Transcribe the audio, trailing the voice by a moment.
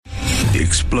The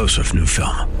explosive new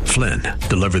film, Flynn,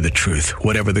 deliver the truth,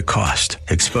 whatever the cost.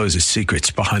 Exposes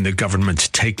secrets behind the government's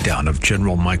takedown of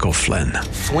General Michael Flynn.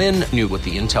 Flynn knew what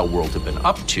the intel world had been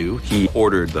up to. He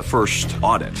ordered the first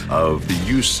audit of the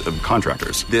use of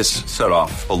contractors. This set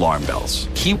off alarm bells.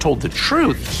 He told the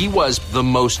truth. He was the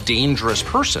most dangerous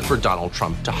person for Donald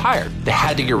Trump to hire. They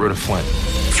had to get rid of Flynn.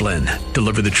 Flynn,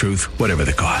 deliver the truth, whatever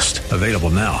the cost. Available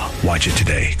now. Watch it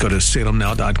today. Go to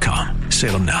salemnow.com.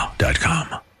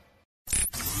 salemnow.com.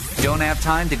 Don't have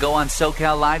time to go on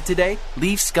SoCal Live today?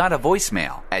 Leave Scott a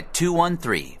voicemail at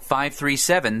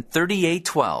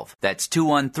 213-537-3812. That's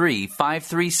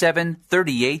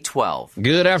 213-537-3812.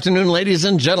 Good afternoon, ladies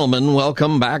and gentlemen.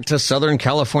 Welcome back to Southern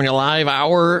California Live,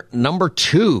 hour number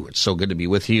 2. It's so good to be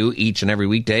with you each and every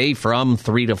weekday from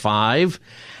 3 to 5.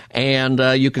 And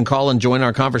you can call and join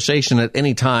our conversation at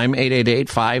any time.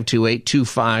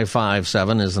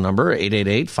 888-528-2557 is the number.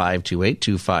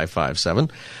 888-528-2557.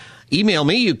 Email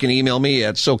me. You can email me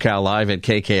at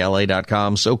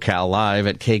SoCalLive@KKLA.com,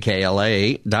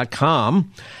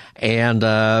 SoCalLive@KKLA.com. And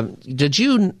did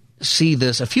you see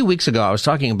this? A few weeks ago, I was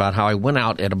talking about how I went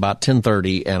out at about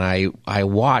 10:30 and I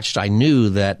knew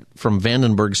that from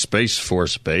Vandenberg Space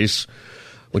Force Base,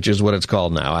 which is what it's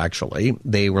called now, actually,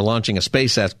 they were launching a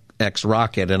SpaceX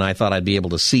rocket, and I thought I'd be able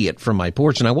to see it from my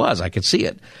porch, and I could see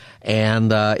it.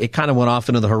 And it kind of went off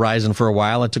into the horizon for a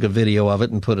while. I took a video of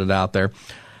it and put it out there.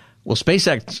 Well,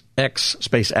 SpaceX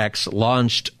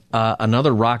launched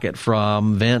another rocket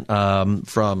from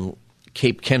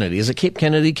Cape Kennedy. Is it Cape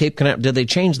Kennedy? Did they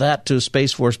change that to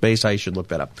Space Force Base? I should look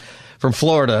that up. From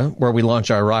Florida, where we launch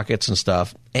our rockets and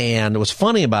stuff. And what's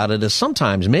funny about it is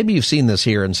sometimes, maybe you've seen this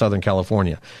here in Southern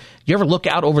California, you ever look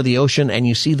out over the ocean and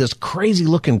you see this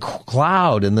crazy-looking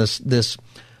cloud and this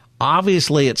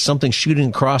obviously it's something shooting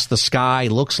across the sky,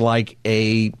 looks like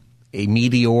a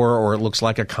meteor or it looks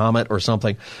like a comet or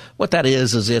something. What that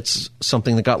is it's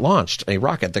something that got launched, a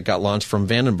rocket that got launched from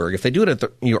Vandenberg. If they do it at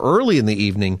early in the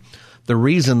evening, the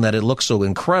reason that it looks so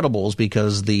incredible is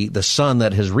because the sun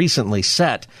that has recently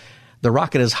set, the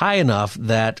rocket is high enough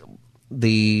that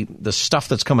the stuff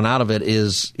that's coming out of it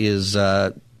is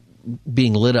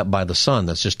being lit up by the sun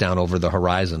that's just down over the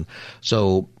horizon.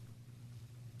 So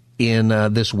in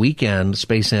this weekend,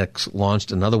 SpaceX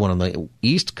launched another one on the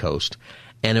East Coast,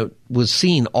 and it was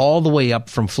seen all the way up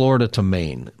from Florida to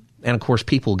Maine. And, of course,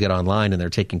 people get online and they're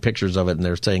taking pictures of it and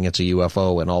they're saying it's a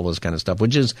UFO and all this kind of stuff,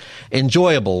 which is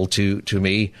enjoyable to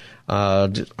me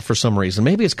for some reason.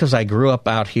 Maybe it's because I grew up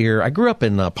out here. I grew up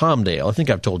in Palmdale. I think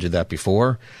I've told you that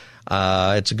before.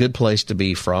 It's a good place to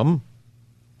be from.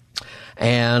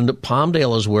 And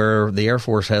Palmdale is where the Air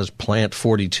Force has Plant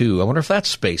 42. I wonder if that's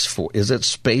Space Force. Is it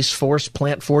Space Force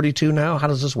Plant 42 now? How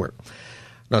does this work?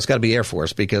 No, it's got to be Air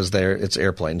Force because it's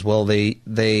airplanes. Well,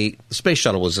 the space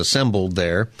shuttle was assembled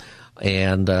there,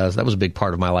 and that was a big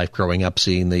part of my life growing up,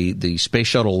 seeing the space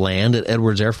shuttle land at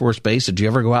Edwards Air Force Base. Did you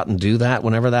ever go out and do that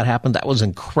whenever that happened? That was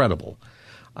incredible.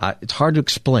 It's hard to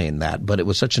explain that, but it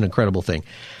was such an incredible thing.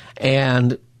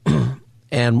 And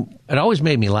it always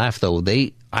made me laugh, though.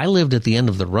 I lived at the end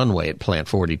of the runway at Plant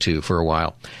 42 for a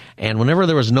while, and whenever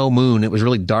there was no moon, it was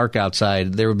really dark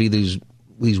outside, there would be these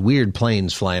weird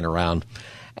planes flying around.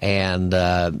 And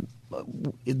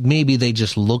maybe they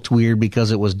just looked weird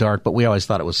because it was dark, but we always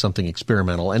thought it was something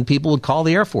experimental. And people would call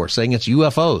the Air Force saying it's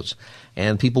UFOs,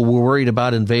 and people were worried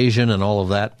about invasion and all of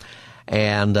that.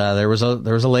 And there was a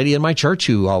lady in my church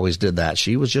who always did that.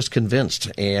 She was just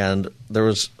convinced. And there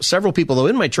was several people, though,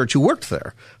 in my church who worked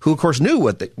there, who, of course, knew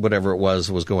whatever it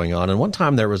was going on. And one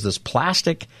time there was this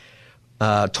plastic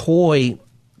toy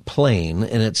plane,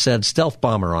 and it said stealth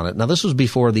bomber on it. Now, this was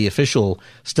before the official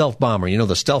stealth bomber. You know,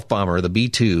 the stealth bomber, the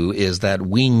B-2, is that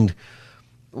winged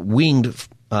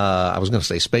I was going to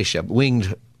say spaceship,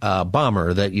 winged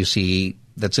bomber that you see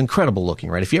that's incredible looking,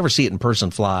 right? If you ever see it in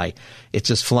person fly, it's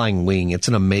this flying wing. It's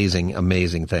an amazing,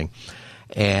 amazing thing.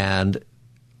 And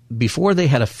before they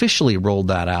had officially rolled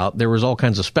that out, there was all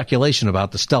kinds of speculation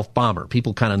about the stealth bomber.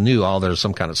 People kind of knew, there's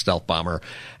some kind of stealth bomber,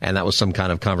 and that was some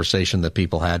kind of conversation that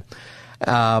people had.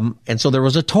 And so there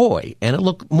was a toy, and it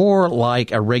looked more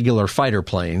like a regular fighter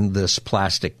plane, this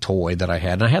plastic toy that I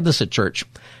had. And I had this at church.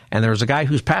 And there was a guy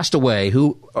who's passed away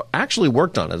who actually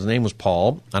worked on it. His name was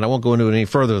Paul, and I won't go into it any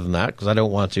further than that because I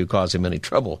don't want to cause him any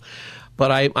trouble.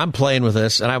 But I'm playing with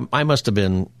this, and I must have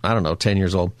been, 10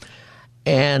 years old.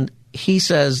 And he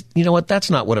says, you know what,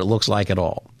 that's not what it looks like at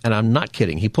all. And I'm not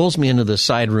kidding. He pulls me into this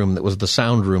side room that was the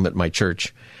sound room at my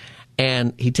church.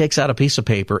 And he takes out a piece of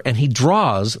paper, and he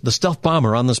draws the stealth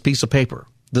bomber on this piece of paper,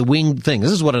 the winged thing.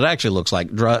 This is what it actually looks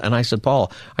like. And I said,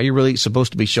 Paul, are you really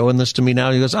supposed to be showing this to me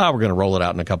now? He goes, we're going to roll it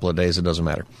out in a couple of days. It doesn't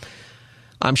matter.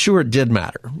 I'm sure it did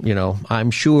matter.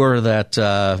 I'm sure that,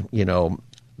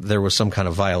 there was some kind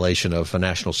of violation of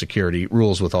national security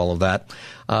rules with all of that.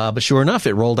 But sure enough,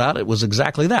 it rolled out. It was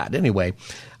exactly that. Anyway,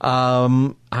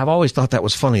 I've always thought that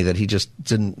was funny that he just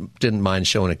didn't mind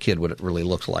showing a kid what it really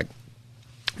looked like.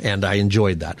 And I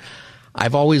enjoyed that.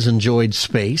 I've always enjoyed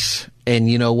space. And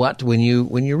you know what? When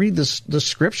you read the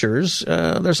scriptures,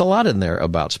 there's a lot in there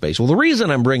about space. Well, the reason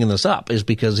I'm bringing this up is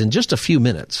because in just a few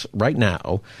minutes right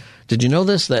now, did you know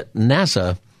this, that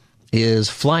NASA is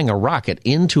flying a rocket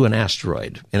into an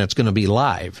asteroid, and it's going to be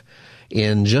live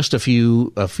in just a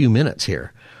few minutes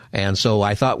here. And so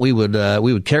I thought we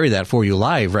would carry that for you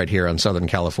live right here on Southern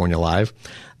California Live,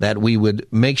 that we would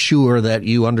make sure that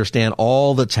you understand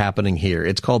all that's happening here.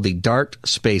 It's called the DART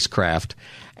spacecraft,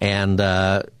 and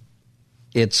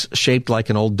it's shaped like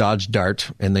an old Dodge Dart,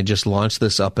 and they just launched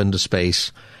this up into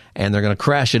space, and they're going to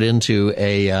crash it into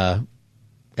an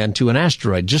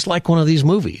asteroid, just like one of these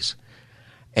movies.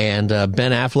 And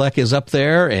Ben Affleck is up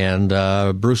there, and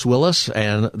Bruce Willis,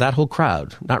 and that whole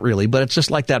crowd. Not really, but it's just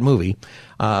like that movie.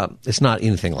 It's not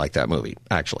anything like that movie,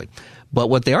 actually. But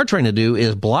what they are trying to do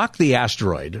is block the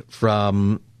asteroid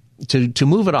to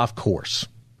move it off course,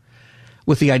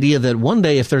 with the idea that one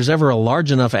day, if there's ever a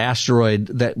large enough asteroid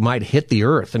that might hit the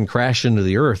Earth and crash into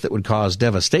the Earth that would cause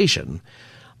devastation,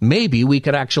 maybe we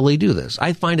could actually do this.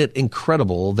 I find it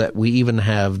incredible that we even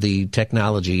have the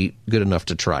technology good enough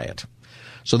to try it.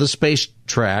 So the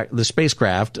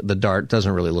spacecraft, the DART,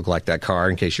 doesn't really look like that car,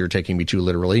 in case you're taking me too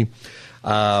literally.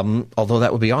 Although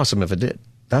that would be awesome if it did.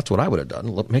 That's what I would have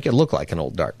done. Make it look like an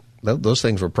old DART. Those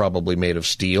things were probably made of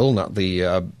steel, not the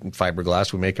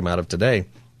fiberglass we make them out of today.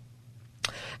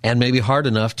 And maybe hard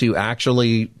enough to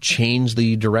actually change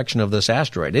the direction of this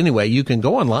asteroid. Anyway, you can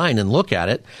go online and look at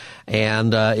it.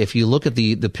 And if you look at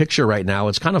the picture right now,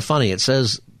 it's kind of funny. It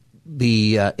says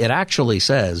it actually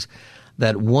says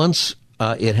that once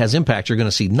it has impact, you're going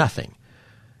to see nothing.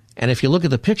 And if you look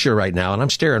at the picture right now, and I'm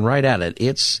staring right at it,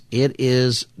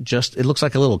 it looks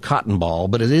like a little cotton ball,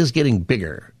 but it is getting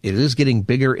bigger. It is getting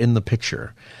bigger in the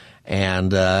picture.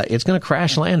 And it's going to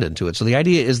crash land into it. So the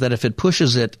idea is that if it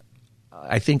pushes it,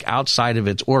 I think, outside of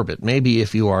its orbit, maybe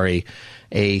if you are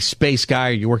a space guy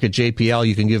or you work at JPL,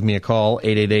 you can give me a call,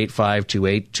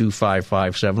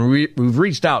 888-528-2557. We've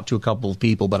reached out to a couple of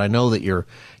people, but I know that you're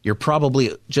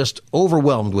probably just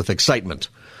overwhelmed with excitement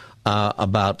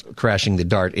about crashing the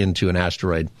DART into an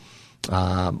asteroid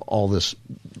all this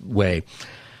way.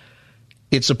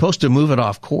 It's supposed to move it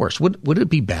off course. Would it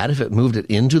be bad if it moved it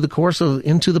into the path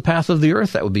of the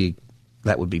Earth? That would be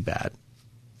bad.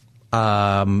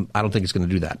 I don't think it's going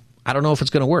to do that. I don't know if it's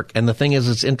going to work. And the thing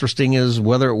it's interesting is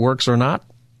whether it works or not.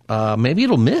 Maybe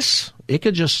it'll miss. It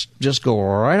could just go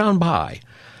right on by.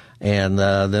 And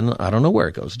then I don't know where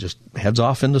it goes. It just heads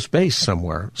off into space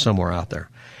somewhere out there.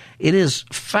 It is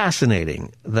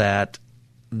fascinating that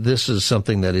this is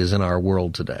something that is in our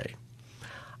world today.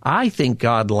 I think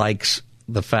God likes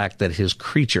the fact that his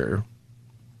creature,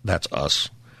 that's us,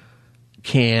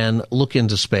 can look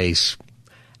into space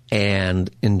and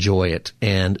enjoy it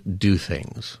and do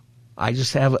things. I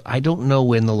don't know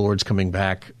when the Lord's coming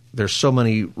back. There's so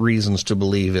many reasons to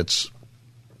believe it's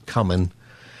coming,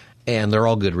 and they're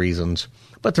all good reasons.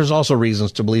 But there's also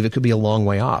reasons to believe it could be a long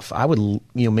way off.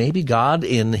 Maybe God,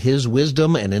 in his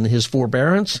wisdom and in his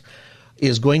forbearance,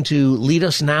 is going to lead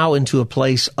us now into a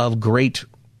place of great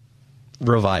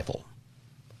revival.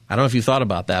 I don't know if you thought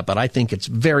about that, but I think it's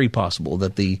very possible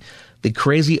that the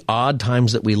crazy odd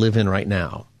times that we live in right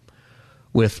now,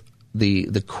 with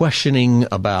the questioning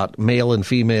about male and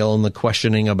female and the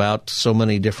questioning about so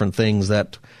many different things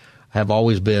that have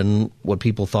always been what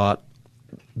people thought,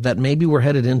 that maybe we're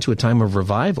headed into a time of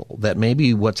revival, that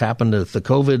maybe what's happened with the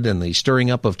COVID and the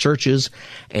stirring up of churches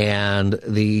and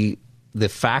the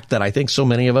fact that I think so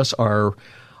many of us are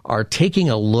taking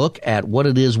a look at what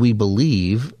it is we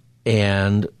believe,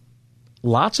 and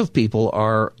lots of people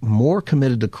are more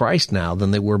committed to Christ now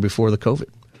than they were before the COVID.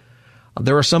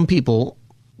 There are some people,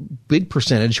 big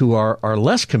percentage, who are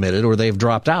less committed, or they've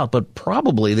dropped out, but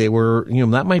probably they were,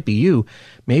 that might be you.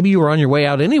 Maybe you were on your way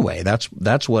out anyway.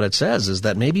 That's what it says, is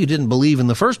that maybe you didn't believe in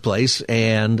the first place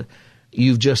and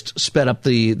you've just sped up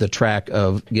the track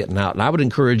of getting out. And I would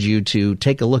encourage you to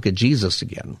take a look at Jesus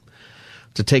again,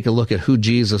 to take a look at who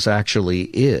Jesus actually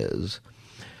is,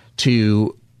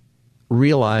 to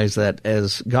realize that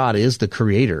as God is the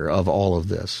creator of all of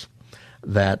this,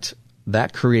 that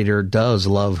creator does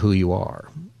love who you are.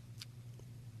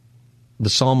 The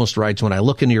psalmist writes, "When I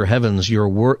look into your heavens, the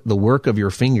work of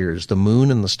your fingers, the moon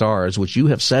and the stars, which you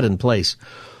have set in place,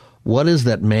 what is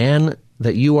that man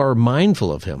that you are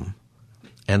mindful of him,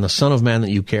 and the son of man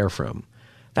that you care for him?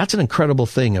 That's an incredible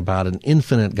thing about an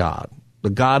infinite God. The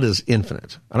God is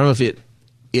infinite. I don't know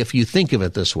if you think of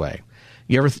it this way.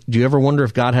 Do you ever wonder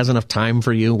if God has enough time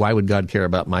for you? Why would God care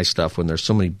about my stuff when there's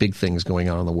so many big things going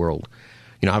on in the world?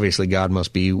 Obviously God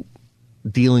must be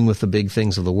dealing with the big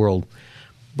things of the world.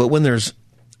 But when there's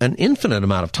an infinite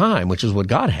amount of time, which is what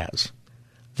God has,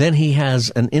 then he has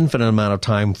an infinite amount of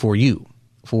time for you,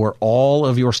 for all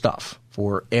of your stuff,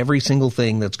 for every single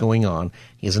thing that's going on.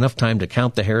 He has enough time to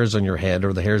count the hairs on your head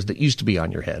or the hairs that used to be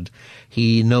on your head.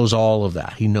 He knows all of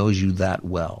that. He knows you that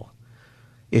well.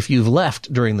 If you've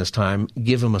left during this time,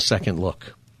 give him a second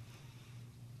look,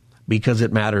 because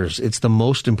it matters. It's the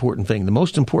most important thing. The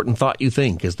most important thought you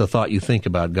think is the thought you think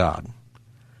about God.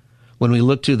 When we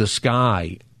look to the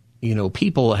sky,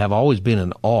 people have always been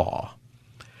in awe.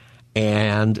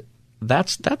 And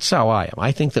that's how I am.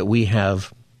 I think that we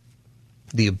have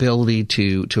the ability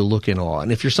to look in awe.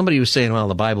 And if you're somebody who's saying, well,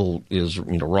 the Bible is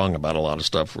wrong about a lot of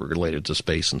stuff related to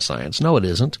space and science, no, it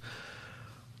isn't.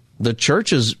 The church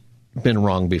has been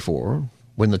wrong before.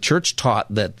 When the church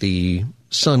taught that the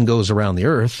sun goes around the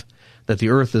earth, that the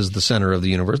earth is the center of the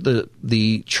universe,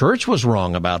 the church was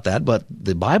wrong about that, but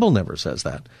the Bible never says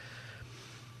that.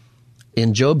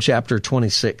 In Job chapter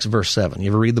 26, verse 7,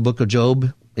 you ever read the book of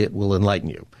Job? It will enlighten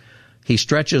you. He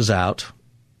stretches out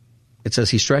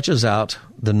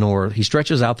the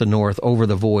north over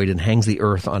the void and hangs the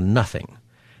earth on nothing.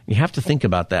 You have to think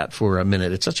about that for a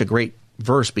minute. It's such a great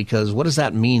verse, because what does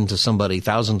that mean to somebody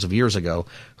thousands of years ago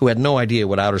who had no idea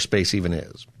what outer space even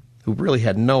is, who really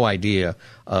had no idea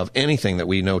of anything that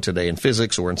we know today in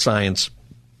physics or in science,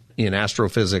 in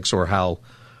astrophysics, or how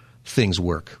things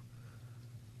work?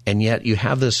 And yet you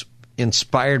have this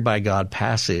inspired by God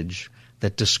passage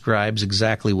that describes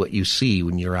exactly what you see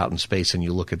when you're out in space and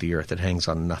you look at the earth. It hangs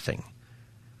on nothing.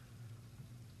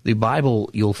 The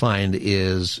Bible, you'll find,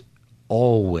 is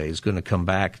always going to come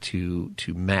back to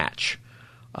match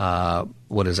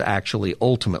what is actually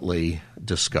ultimately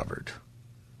discovered.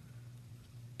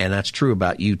 And that's true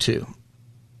about you too.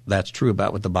 That's true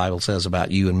about what the Bible says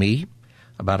about you and me,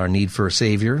 about our need for a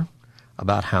Savior,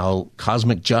 about how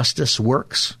cosmic justice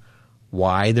works,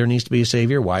 why there needs to be a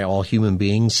Savior, why all human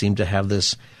beings seem to have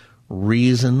this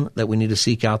reason that we need to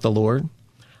seek out the Lord.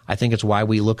 I think it's why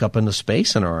we look up into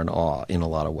space and are in awe in a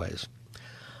lot of ways.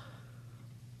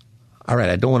 All right,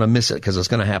 I don't want to miss it because it's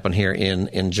going to happen here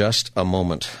in just a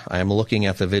moment. I am looking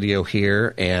at the video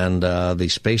here, and the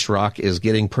space rock is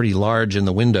getting pretty large in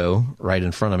the window right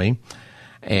in front of me.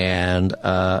 And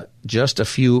just a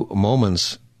few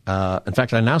moments, in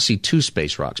fact, I now see two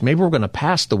space rocks. Maybe we're going to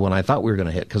pass the one I thought we were going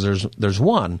to hit, because there's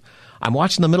one. I'm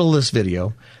watching the middle of this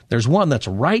video. There's one that's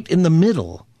right in the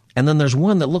middle, and then there's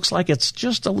one that looks like it's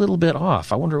just a little bit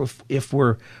off. I wonder if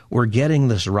we're getting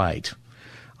this right.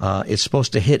 It's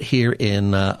supposed to hit here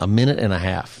in a minute and a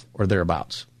half or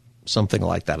thereabouts, something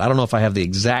like that. I don't know if I have the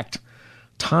exact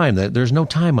time. There's no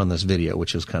time on this video,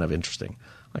 which is kind of interesting.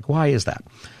 Like, why is that?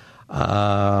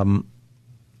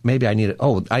 Maybe I need it.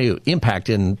 Oh, I impact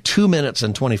in 2 minutes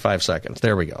and 25 seconds.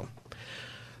 There we go.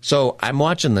 So I'm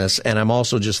watching this, and I'm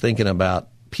also just thinking about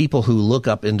people who look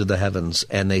up into the heavens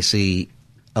and they see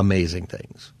amazing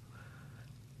things.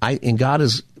 And God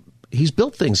He's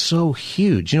built things so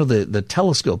huge. The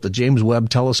telescope, the James Webb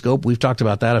telescope, we've talked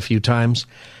about that a few times.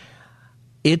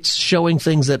 It's showing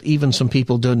things that even some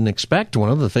people didn't expect. One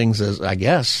of the things is, I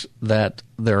guess, that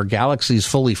there are galaxies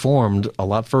fully formed a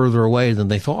lot further away than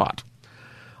they thought.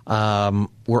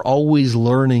 We're always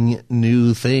learning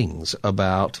new things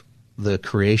about the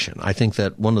creation. I think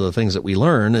that one of the things that we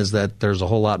learn is that there's a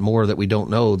whole lot more that we don't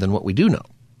know than what we do know.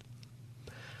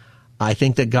 I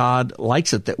think that God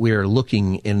likes it that we are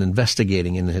looking and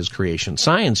investigating in his creation.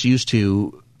 Science used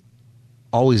to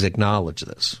always acknowledge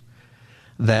this,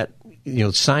 that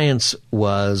scientists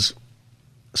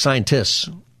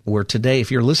were today, if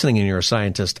you're listening and you're a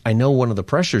scientist, I know one of the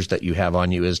pressures that you have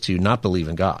on you is to not believe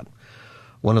in God.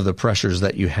 One of the pressures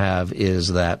that you have is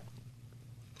that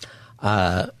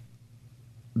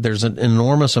there's an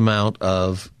enormous amount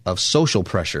of social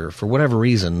pressure, for whatever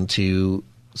reason, to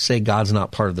say God's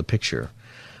not part of the picture.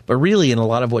 But really, in a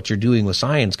lot of what you're doing with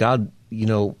science, God,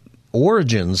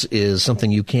 origins is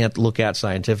something you can't look at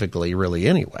scientifically really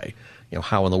anyway.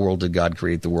 How in the world did God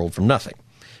create the world from nothing?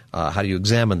 How do you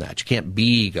examine that? You can't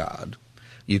be God.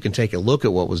 You can take a look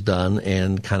at what was done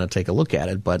and kind of take a look at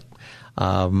it, but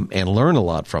and learn a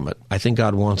lot from it. I think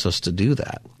God wants us to do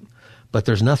that. But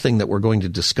there's nothing that we're going to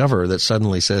discover that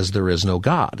suddenly says there is no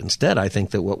God. Instead, I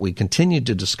think that what we continue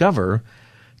to discover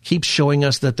keeps showing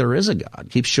us that there is a God,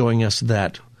 keeps showing us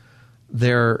that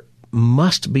there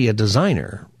must be a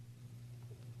designer.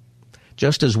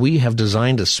 Just as we have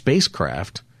designed a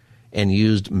spacecraft and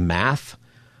used math,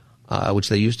 which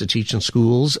they used to teach in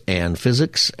schools, and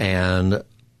physics, and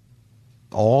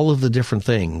all of the different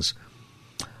things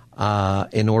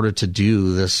in order to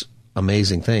do this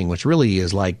amazing thing, which really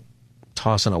is like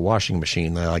tossing a washing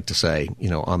machine, they like to say,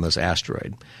 on this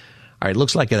asteroid. All right,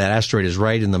 looks like that asteroid is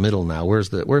right in the middle now. Where's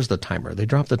the timer? They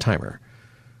dropped the timer.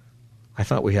 I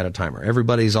thought we had a timer.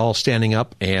 Everybody's all standing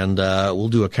up, and we'll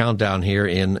do a countdown here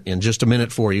in just a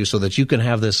minute for you so that you can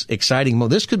have this exciting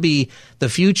moment. This could be the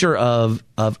future of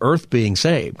Earth being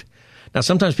saved. Now,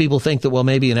 sometimes people think that, well,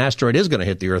 maybe an asteroid is going to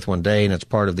hit the Earth one day and it's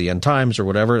part of the end times or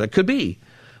whatever. That could be.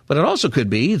 But it also could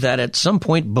be that at some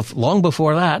point long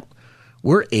before that,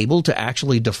 we're able to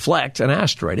actually deflect an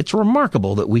asteroid. It's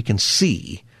remarkable that we can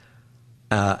see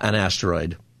an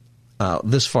asteroid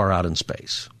this far out in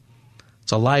space.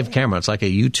 It's a live camera. It's like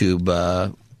a YouTube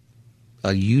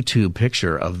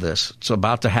picture of this. It's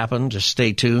about to happen. Just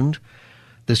stay tuned.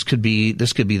 This could be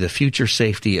the future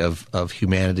safety of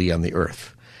humanity on the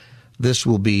Earth. This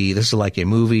is like a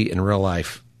movie in real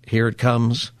life. Here it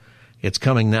comes. It's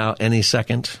coming now any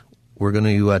second. We're going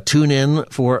to tune in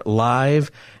for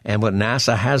live and what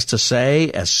NASA has to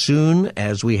say as soon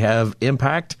as we have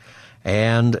impact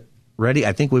and ready.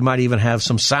 I think we might even have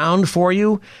some sound for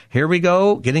you. Here we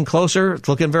go. Getting closer. It's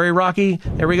looking very rocky.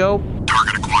 There we go.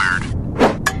 Target acquired.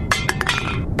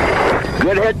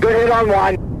 Good hit on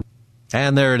one.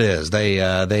 And there it is.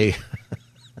 They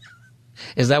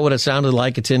is that what it sounded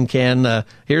like, a tin can?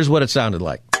 Here's what it sounded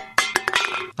like.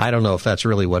 I don't know if that's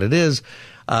really what it is.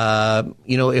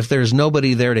 If there's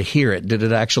nobody there to hear it, did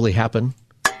it actually happen?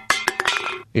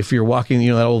 If you're walking,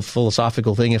 that old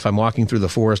philosophical thing, if I'm walking through the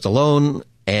forest alone,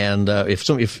 and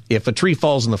if a tree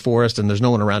falls in the forest and there's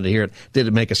no one around to hear it, did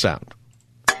it make a sound?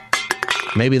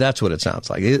 Maybe that's what it sounds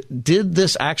like. Did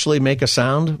this actually make a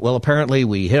sound? Well, apparently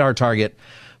we hit our target.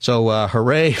 So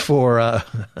hooray for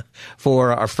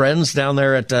our friends down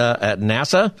there at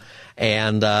NASA.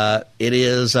 And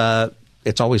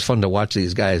it's always fun to watch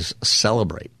these guys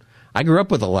celebrate. I grew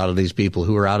up with a lot of these people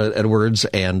who were out at Edwards,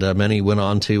 and many went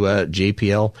on to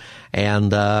JPL.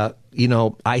 And,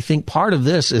 I think part of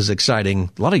this is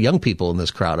exciting. A lot of young people in this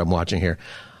crowd I'm watching here.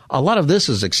 A lot of this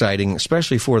is exciting,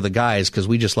 especially for the guys, because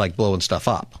we just like blowing stuff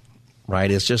up, right?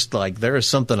 It's just like there is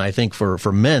something, I think,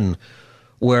 for men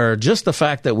where just the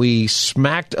fact that we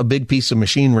smacked a big piece of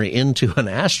machinery into an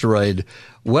asteroid,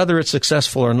 whether it's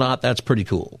successful or not, that's pretty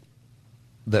cool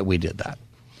that we did that.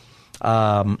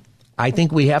 I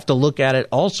think we have to look at it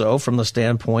also from the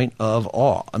standpoint of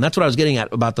awe. And that's what I was getting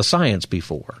at about the science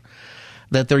before,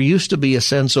 that there used to be a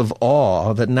sense of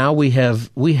awe that now we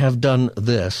have done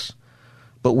this,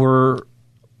 but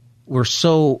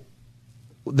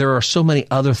there are so many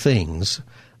other things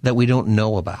that we don't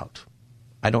know about.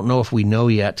 I don't know if we know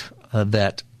yet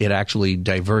that it actually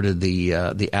diverted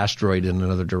the asteroid in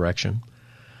another direction.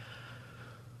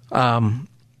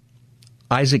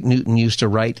 Isaac Newton used to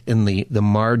write in the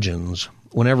margins,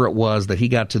 whenever it was that he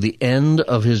got to the end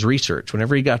of his research,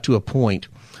 whenever he got to a point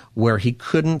where he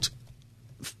couldn't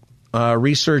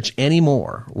research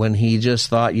anymore, when he just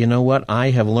thought, you know what,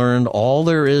 I have learned all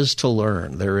there is to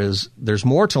learn. There's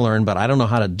more to learn, but I don't know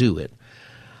how to do it.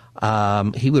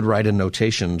 He would write in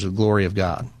notation to the glory of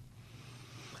God.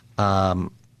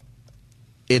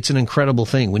 It's an incredible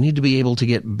thing. We need to be able to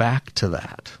get back to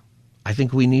that. I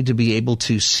think we need to be able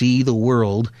to see the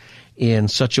world in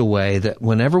such a way that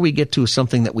whenever we get to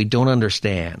something that we don't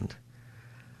understand,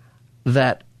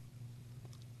 that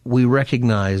we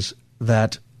recognize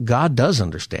that God does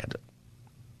understand it.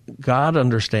 God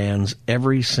understands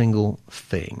every single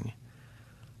thing.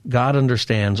 God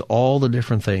understands all the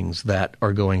different things that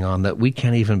are going on that we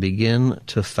can't even begin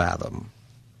to fathom.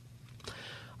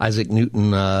 Isaac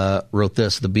Newton wrote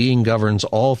this: the being governs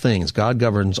all things. God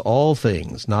governs all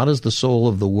things, not as the soul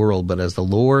of the world, but as the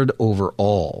Lord over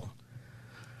all.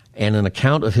 And an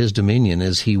account of his dominion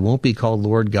is he won't be called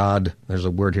Lord God. There's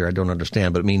a word here I don't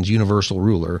understand, but it means universal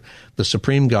ruler. The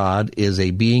supreme God is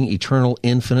a being eternal,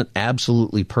 infinite,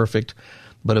 absolutely perfect,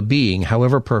 but a being,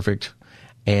 however perfect,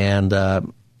 and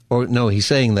he's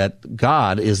saying that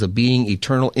God is a being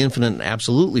eternal, infinite, and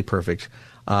absolutely perfect,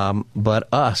 but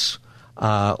us,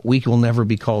 we will never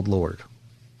be called Lord.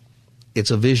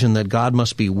 It's a vision that God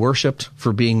must be worshipped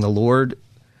for being the Lord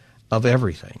of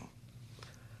everything.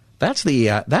 That's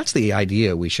the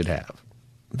idea we should have.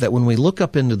 That when we look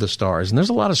up into the stars, and there's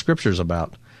a lot of scriptures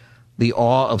about the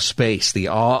awe of space, the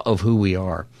awe of who we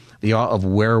are, the awe of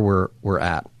where we're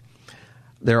at.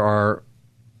 There are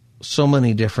so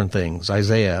many different things.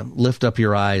 Isaiah, lift up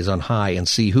your eyes on high and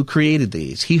see who created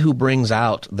these. He who brings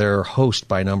out their host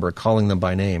by number, calling them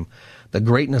by name. The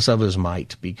greatness of his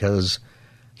might, because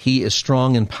He is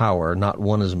strong in power, not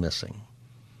one is missing.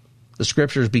 The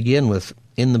scriptures begin with,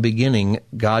 in the beginning,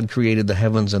 God created the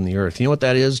heavens and the earth. You know what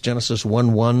that is? Genesis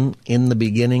 1:1, in the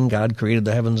beginning, God created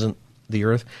the heavens and the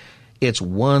earth. It's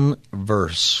one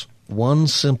verse, one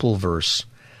simple verse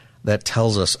that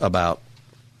tells us about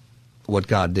what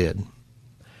God did.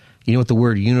 You know what the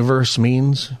word universe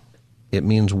means? It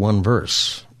means one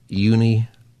verse.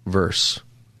 Universe.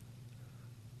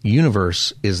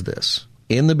 Universe is this.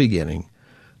 In the beginning,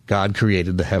 God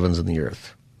created the heavens and the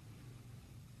earth.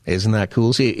 Isn't that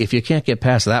cool? See, if you can't get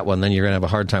past that one, then you're going to have a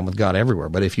hard time with God everywhere.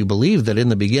 But if you believe that in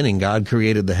the beginning, God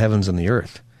created the heavens and the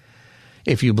earth,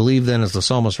 if you believe then, as the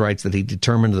psalmist writes, that he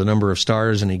determined the number of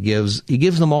stars and he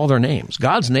gives them all their names.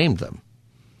 God's named them.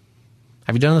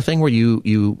 Have you done the thing where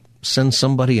you send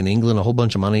somebody in England a whole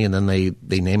bunch of money and then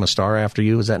they name a star after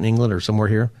you? Is that in England or somewhere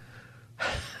here?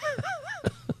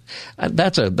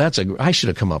 I should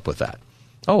have come up with that.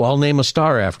 Oh, I'll name a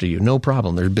star after you. No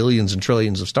problem. There's billions and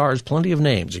trillions of stars, plenty of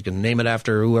names. You can name it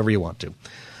after whoever you want to.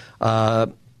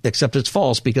 Except it's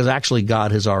false because actually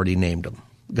God has already named them.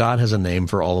 God has a name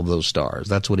for all of those stars.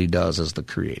 That's what he does as the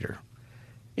creator.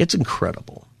 It's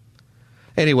incredible.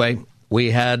 Anyway, we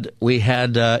had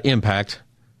impact,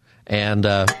 and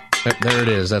there it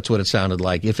is. That's what it sounded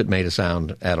like, if it made a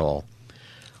sound at all.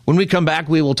 When we come back,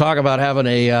 we will talk about having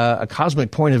a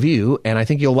cosmic point of view, and I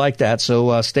think you'll like that,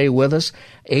 so stay with us.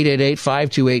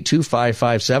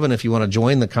 888-528-2557 if you want to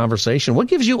join the conversation. What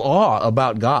gives you awe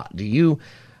about God? Do you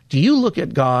look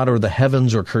at God or the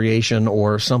heavens or creation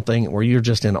or something where you're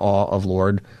just in awe of the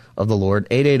Lord?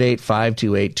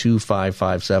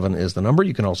 888-528-2557 is the number.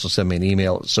 You can also send me an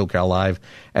email at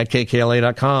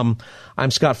socallive@kkla.com.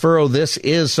 I'm Scott Furrow. This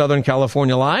is Southern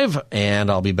California Live, and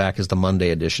I'll be back as the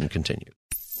Monday edition continues.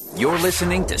 You're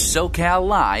listening to SoCal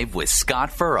Live with Scott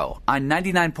Furrow on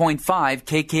 99.5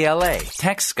 KKLA.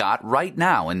 Text Scott right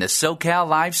now in the SoCal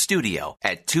Live studio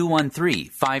at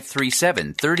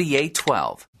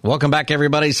 213-537-3812. Welcome back,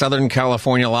 everybody. Southern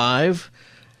California Live.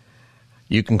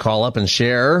 You can call up and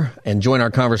share and join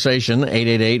our conversation,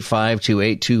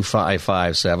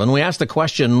 888-528-2557. We asked the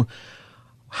question,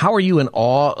 how are you in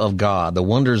awe of God, the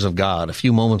wonders of God? A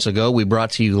few moments ago, we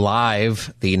brought to you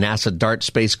live the NASA DART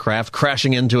spacecraft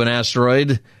crashing into an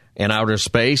asteroid in outer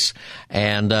space,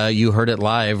 and you heard it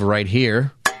live right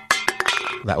here.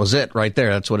 That was it right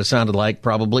there. That's what it sounded like,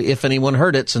 probably, if anyone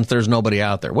heard it, since there's nobody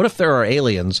out there. What if there are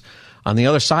aliens on the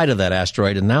other side of that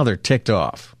asteroid, and now they're ticked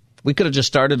off? We could have just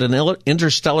started an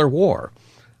interstellar war.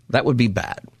 That would be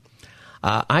bad.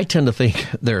 I tend to think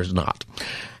there's not.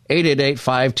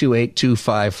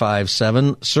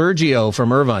 888-528-2557. Sergio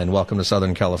from Irvine, welcome to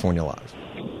Southern California Live.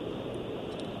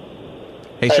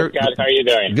 Hey, Scott, how are you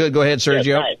doing? Good. Go ahead,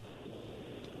 Sergio. Yes,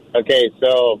 hi. Okay,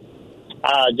 so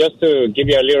just to give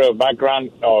you a little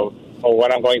background of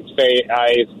what I'm going to say,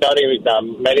 I studied with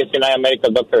medicine. I am a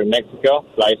medical doctor in Mexico,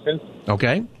 licensed.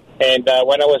 Okay. And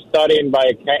when I was studying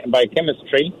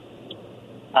biochemistry,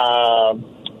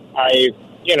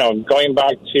 going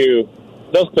back to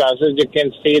those classes, you can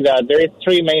see that there are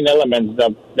three main elements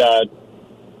that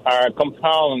are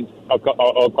compound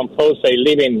or compose a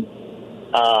living,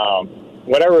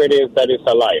 whatever it is that is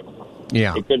alive.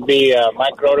 Yeah. It could be a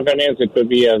microorganism, it could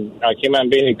be a human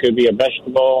being, it could be a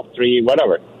vegetable, tree,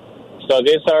 whatever. So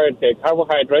these are the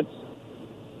carbohydrates,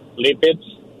 lipids,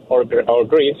 or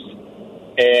grease,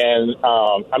 and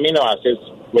amino acids,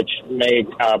 which make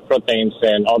proteins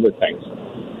and other things.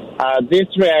 These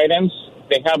three items,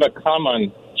 they have a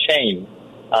common chain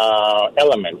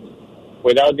element.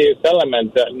 Without this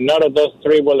element, none of those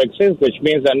three will exist, which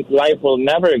means that life will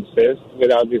never exist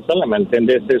without this element, and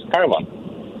this is carbon.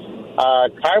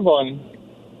 Carbon,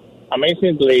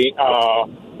 amazingly,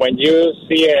 when you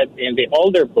see it in the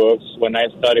older books, when I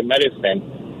studied medicine,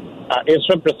 it's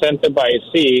represented by a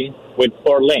C with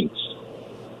four links.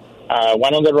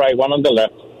 One on the right, one on the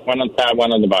left, one on top,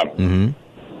 one on the bottom. Mm-hmm.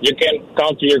 You can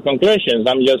come to your conclusions.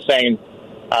 I'm just saying,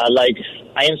 like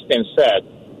Einstein said,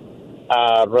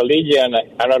 religion,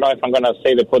 I don't know if I'm going to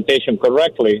say the quotation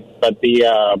correctly, but the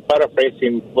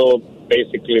paraphrasing will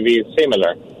basically be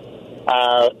similar.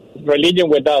 Religion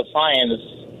without science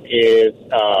is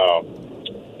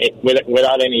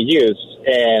without any use,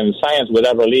 and science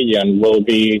without religion will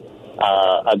be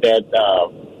a dead,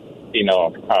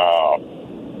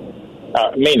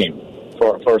 meaning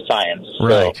for science.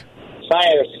 Right. So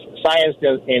science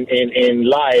in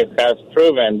life has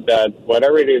proven that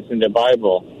whatever it is in the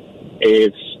Bible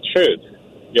is truth.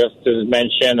 Just to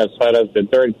mention, as far as the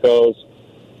dirt goes,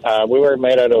 we were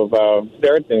made out of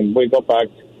dirt, and we go back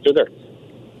to dirt,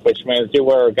 which means you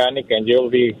were organic, and you'll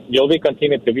be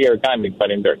continued to be organic,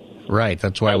 but in dirt. Right.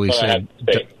 That's why we say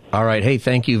All right. Hey,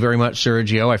 thank you very much,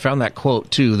 Sergio. I found that quote,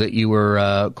 too, that you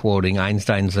were quoting.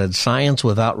 Einstein said, "Science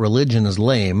without religion is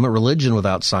lame. Religion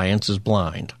without science is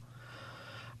blind."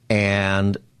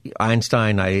 And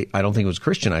Einstein, I don't think he was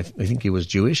Christian. I think he was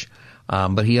Jewish.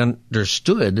 But he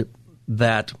understood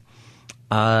that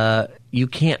you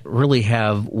can't really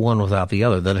have one without the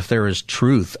other, that if there is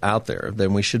truth out there,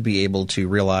 then we should be able to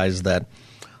realize that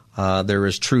there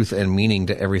is truth and meaning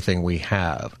to everything we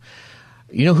have.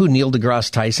 You know who Neil deGrasse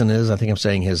Tyson is? I think I'm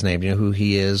saying his name. You know who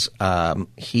he is?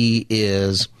 He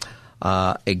is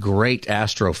a great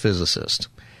astrophysicist.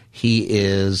 He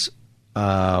is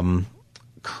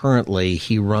currently,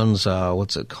 he runs,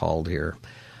 what's it called here?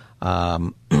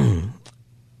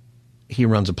 He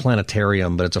runs a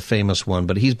planetarium, but it's a famous one.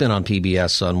 But he's been on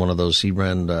PBS on one of those. He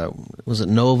ran, was it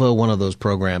Nova, one of those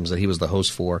programs that he was the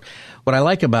host for. What I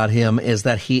like about him is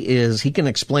that he can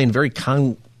explain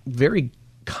very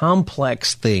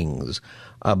complex things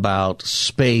about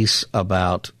space,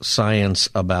 about science,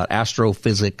 about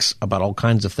astrophysics, about all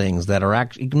kinds of things that are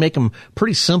actually, you can make them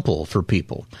pretty simple for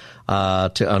people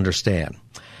to understand.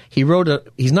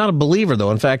 He's not a believer,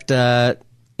 though. In fact, I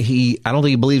don't think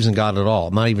he believes in God at all.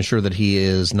 I'm not even sure that he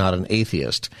is not an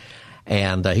atheist.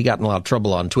 And he got in a lot of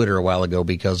trouble on Twitter a while ago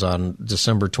because on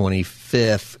December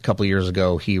 25th, a couple of years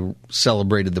ago, he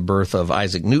celebrated the birth of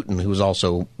Isaac Newton, who was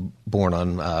also born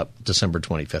on December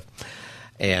 25th.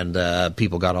 And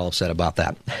people got all upset about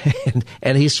that.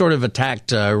 and he sort of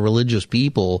attacked religious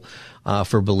people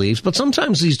for beliefs. But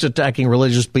sometimes he's attacking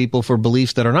religious people for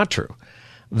beliefs that are not true,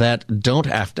 that don't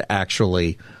have to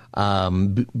actually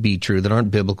be true, that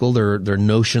aren't biblical. They're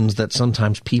notions that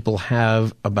sometimes people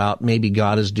have about maybe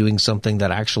God is doing something that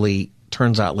actually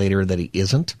turns out later that he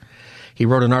isn't. He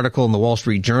wrote an article in the Wall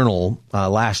Street Journal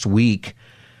last week,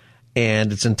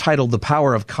 and it's entitled "The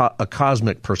Power of a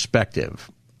Cosmic Perspective."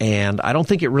 And I don't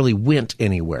think it really went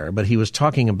anywhere, but he was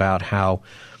talking about how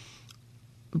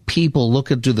people look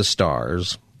into the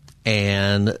stars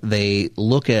and they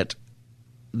look at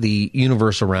the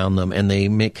universe around them and they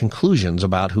make conclusions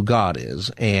about who God is.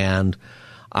 And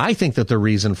I think that the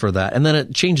reason for that, and then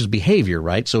it changes behavior,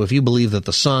 right? So if you believe that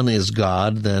the sun is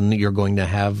God, then you're going to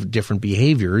have different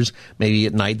behaviors maybe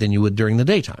at night than you would during the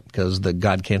daytime because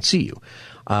God can't see you.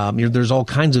 There's all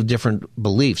kinds of different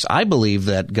beliefs. I believe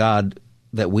that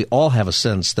that we all have a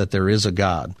sense that there is a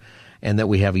God and that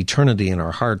we have eternity in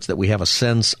our hearts, that we have a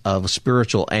sense of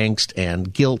spiritual angst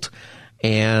and guilt.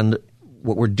 And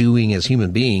what we're doing as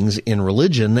human beings in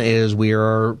religion is we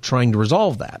are trying to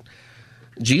resolve that.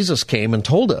 Jesus came and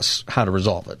told us how to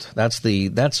resolve it.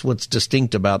 That's what's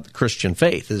distinct about the Christian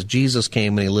faith, is Jesus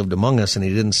came and he lived among us and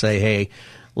he didn't say, "Hey,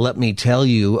 let me tell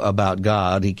you about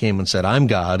God." He came and said, "I'm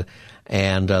God,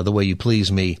 and the way you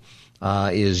please me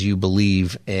is you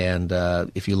believe, and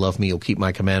if you love me, you'll keep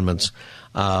my commandments."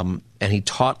 And he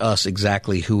taught us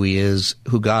exactly who he is,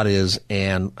 who God is,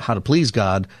 and how to please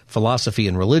God, philosophy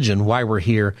and religion, why we're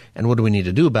here, and what do we need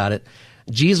to do about it.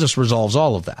 Jesus resolves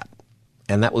all of that.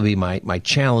 And that would be my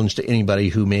challenge to anybody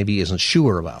who maybe isn't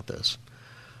sure about this.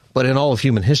 But in all of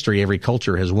human history, every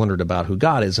culture has wondered about who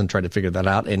God is and tried to figure that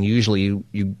out. And usually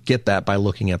you get that by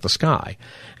looking at the sky.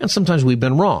 And sometimes we've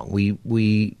been wrong.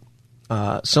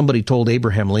 Somebody told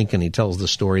Abraham Lincoln, he tells the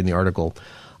story in the article,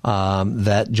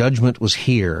 that judgment was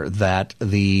here, that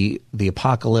the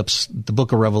apocalypse, the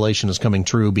book of Revelation is coming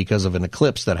true because of an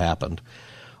eclipse that happened.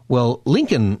 Well,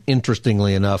 Lincoln,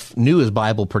 interestingly enough, knew his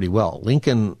Bible pretty well.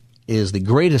 Lincoln is the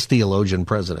greatest theologian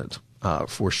president,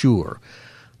 for sure.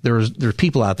 There's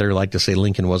people out there who like to say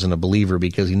Lincoln wasn't a believer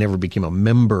because he never became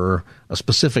a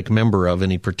specific member of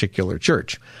any particular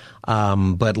church.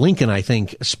 But Lincoln, I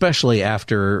think, especially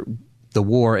after the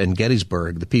war in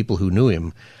Gettysburg, the people who knew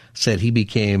him said he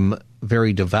became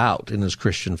very devout in his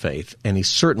Christian faith, and he's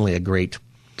certainly a great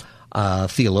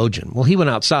theologian. Well, he went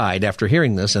outside after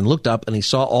hearing this and looked up, and he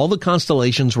saw all the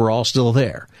constellations were all still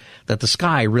there, that the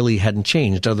sky really hadn't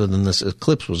changed other than this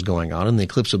eclipse was going on, and the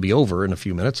eclipse would be over in a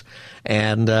few minutes,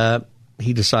 and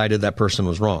he decided that person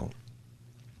was wrong.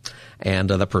 And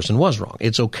that person was wrong.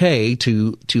 It's okay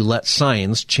to let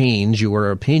science change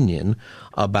your opinion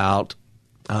about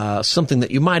something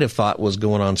that you might have thought was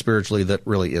going on spiritually that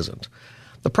really isn't.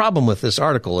 The problem with this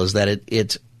article is that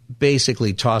it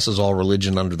basically tosses all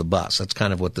religion under the bus. That's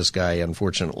kind of what this guy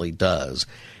unfortunately does,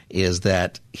 is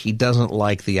that he doesn't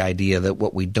like the idea that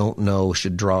what we don't know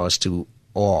should draw us to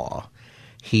awe.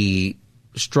 He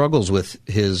struggles with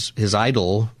his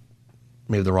idol,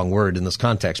 maybe the wrong word in this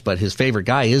context, but his favorite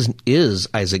guy is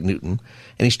Isaac Newton,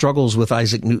 and he struggles with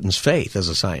Isaac Newton's faith as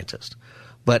a scientist.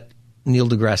 But Neil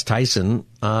deGrasse Tyson,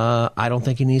 I don't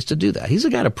think he needs to do that. He's a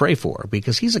guy to pray for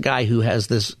because he's a guy who has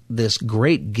this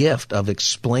great gift of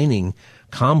explaining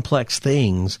complex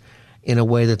things in a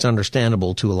way that's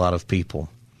understandable to a lot of people.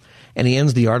 And he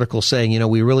ends the article saying,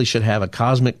 we really should have a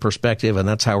cosmic perspective, and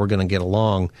that's how we're going to get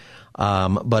along.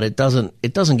 But it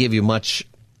doesn't give you much.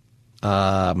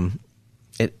 Here's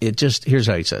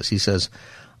how he says. He says,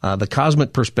 the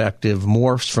cosmic perspective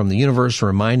morphs from the universe,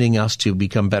 reminding us to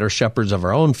become better shepherds of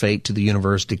our own fate, to the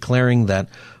universe declaring that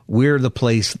we're the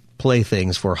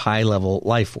playthings for high-level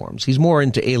life forms. He's more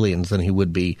into aliens than he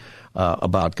would be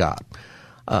about God.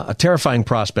 A terrifying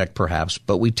prospect, perhaps,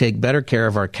 but we take better care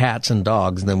of our cats and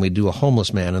dogs than we do a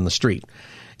homeless man in the street.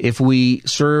 If we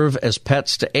serve as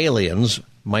pets to aliens,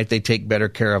 might they take better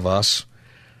care of us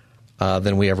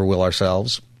than we ever will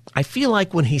ourselves? I feel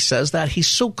like when he says that, he's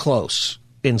so close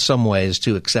in some ways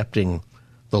to accepting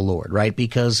the Lord, right?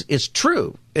 Because it's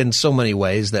true in so many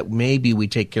ways that maybe we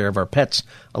take care of our pets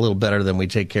a little better than we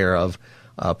take care of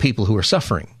people who are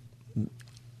suffering.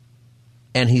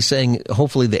 And he's saying,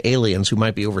 hopefully the aliens who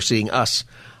might be overseeing us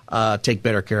take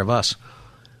better care of us.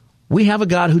 We have a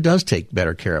God who does take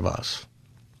better care of us.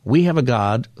 We have a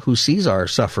God who sees our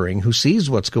suffering, who sees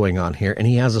what's going on here, and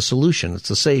he has a solution. It's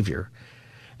the Savior.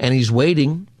 And he's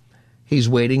waiting. He's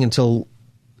waiting until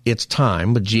it's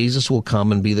time, but Jesus will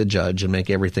come and be the judge and make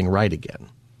everything right again.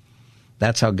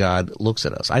 That's how God looks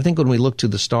at us. I think when we look to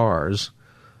the stars,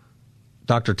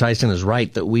 Dr. Tyson is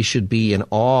right that we should be in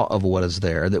awe of what is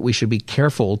there, that we should be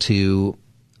careful to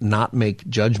not make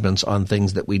judgments on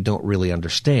things that we don't really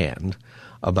understand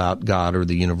about God or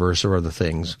the universe or other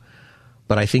things.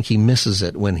 But I think he misses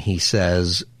it when he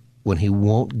says, when he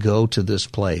won't go to this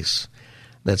place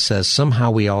that says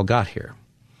somehow we all got here.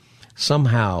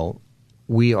 Somehow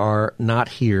we are not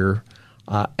here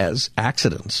as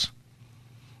accidents.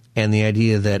 And the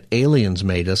idea that aliens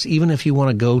made us, even if you want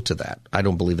to go to that, I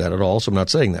don't believe that at all, so I'm not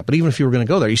saying that. But even if you were going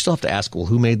to go there, you still have to ask, well,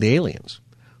 who made the aliens?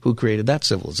 Who created that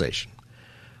civilization?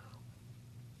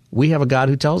 We have a God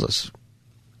who tells us,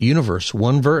 universe,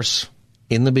 one verse.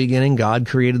 In the beginning, God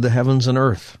created the heavens and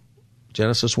earth.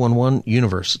 Genesis 1:1,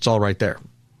 universe. It's all right there.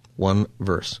 One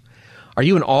verse. Are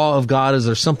you in awe of God? Is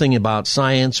there something about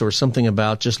science or something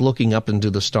about just looking up into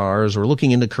the stars or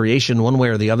looking into creation one way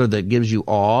or the other that gives you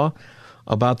awe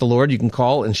about the Lord? You can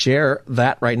call and share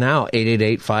that right now.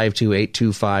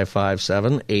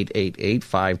 888-528-2557.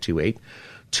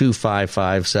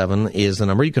 888-528-2557 is the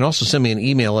number. You can also send me an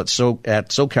email at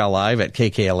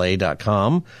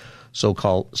socallive@kkla.com.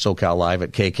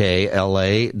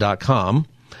 socallive@kkla.com.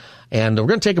 And we're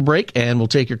going to take a break, and we'll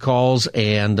take your calls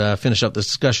and finish up this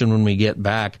discussion when we get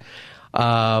back.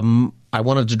 I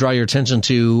wanted to draw your attention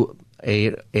to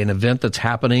an event that's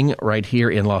happening right here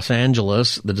in Los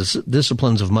Angeles, the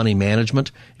Disciplines of Money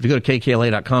Management. If you go to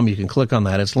kkla.com, you can click on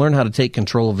that. It's Learn How to Take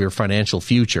Control of Your Financial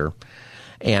Future.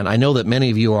 And I know that many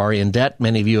of you are in debt.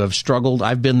 Many of you have struggled.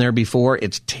 I've been there before.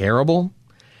 It's terrible.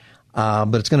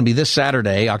 But it's going to be this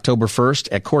Saturday, October 1st,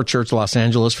 at Core Church Los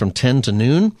Angeles from 10 to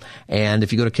noon. And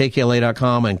if you go to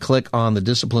kkla.com and click on the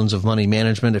Disciplines of Money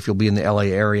Management, if you'll be in the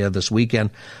LA area this weekend,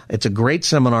 it's a great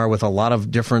seminar with a lot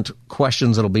of different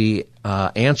questions that'll be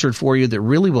answered for you that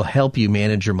really will help you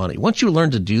manage your money. Once you learn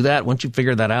to do that, once you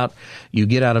figure that out, you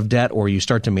get out of debt or you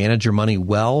start to manage your money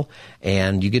well,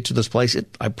 and you get to this place,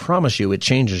 I promise you, it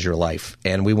changes your life.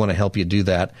 And we want to help you do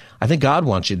that. I think God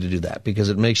wants you to do that because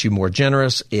it makes you more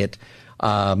generous. It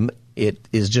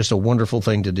is just a wonderful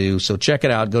thing to do. So check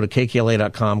it out. Go to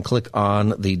kkla.com, click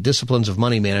on the Disciplines of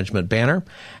Money Management banner,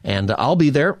 and I'll be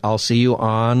there. I'll see you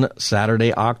on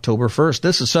Saturday, October 1st.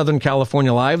 This is Southern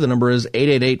California Live. The number is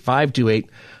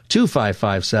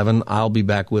 888-528-2557. I'll be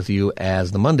back with you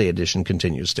as the Monday edition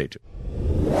continues. Stay tuned.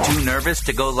 Too nervous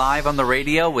to go live on the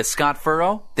radio with Scott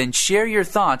Furrow? Then share your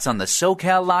thoughts on the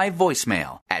SoCal Live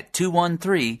voicemail at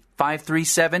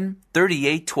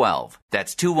 213-537-3812.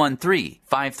 That's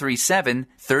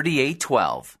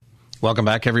 213-537-3812. Welcome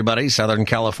back, everybody. Southern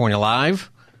California Live.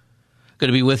 Good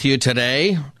to be with you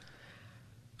today.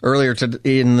 Earlier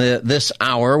in this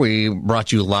hour, we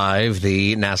brought you live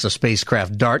the NASA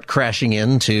spacecraft DART crashing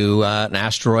into an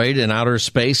asteroid in outer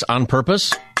space on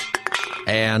purpose.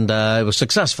 And it was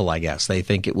successful, I guess. They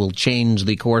think it will change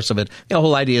the course of it. The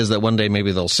whole idea is that one day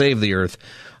maybe they'll save the Earth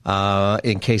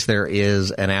in case there is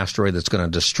an asteroid that's going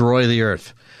to destroy the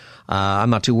Earth.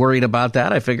 I'm not too worried about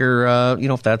that. I figure,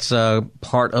 if that's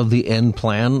part of the end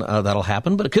plan, that'll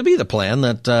happen. But it could be the plan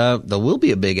that there will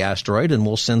be a big asteroid and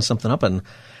we'll send something up and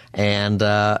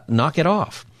knock it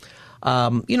off.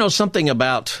 Something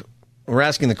about we're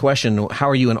asking the question, how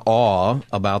are you in awe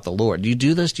about the Lord? Do you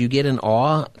do this? Do you get in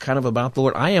awe kind of about the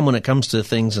Lord? I am when it comes to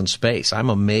things in space. I'm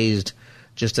amazed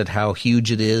just at how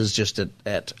huge it is, just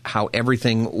at how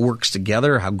everything works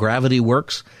together, how gravity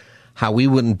works, how we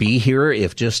wouldn't be here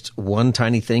if just one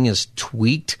tiny thing is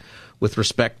tweaked with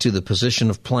respect to the position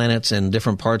of planets in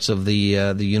different parts of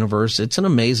the universe. It's an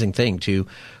amazing thing to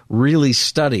really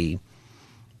study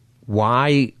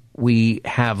why we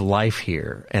have life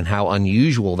here and how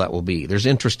unusual that will be. There's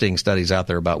interesting studies out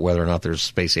there about whether or not there's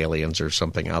space aliens or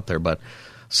something out there, but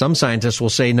some scientists will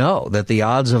say no, that the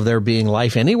odds of there being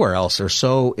life anywhere else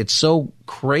it's so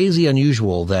crazy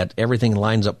unusual that everything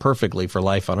lines up perfectly for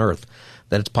life on Earth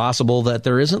that it's possible that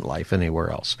there isn't life anywhere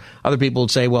else. Other people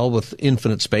would say, well, with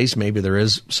infinite space, maybe there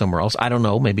is somewhere else. I don't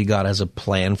know. Maybe God has a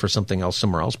plan for something else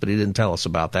somewhere else, but he didn't tell us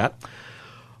about that.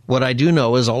 What I do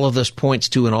know is all of this points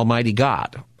to an almighty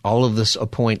God. All of this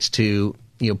points to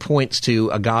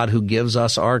a God who gives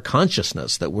us our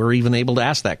consciousness, that we're even able to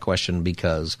ask that question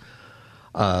because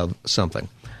of something.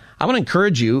 I want to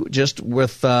encourage you just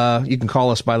with, you can call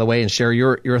us, by the way, and share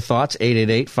your thoughts,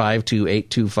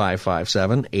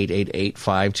 888-528-2557,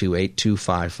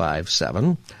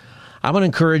 888-528-2557. I want to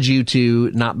encourage you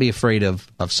to not be afraid of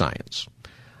science.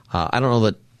 I don't know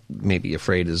that maybe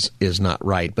afraid is not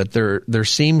right, but there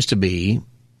seems to be,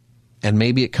 and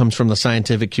maybe it comes from the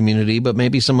scientific community, but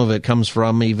maybe some of it comes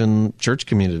from even church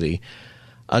community,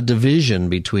 a division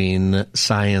between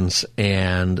science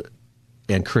and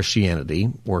Christianity,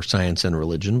 or science and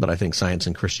religion, but I think science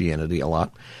and Christianity a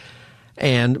lot.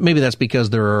 And maybe that's because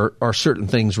there are certain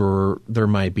things where there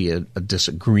might be a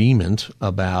disagreement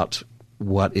about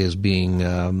what is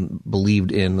being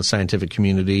believed in the scientific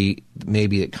community.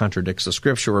 Maybe it contradicts the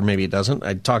scripture, or maybe it doesn't.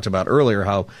 I talked about earlier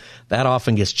how that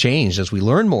often gets changed as we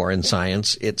learn more in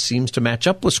science. It seems to match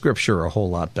up with scripture a whole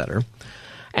lot better.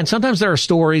 And sometimes there are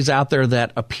stories out there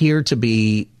that appear to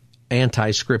be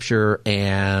anti-scripture,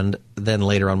 and then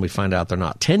later on we find out they're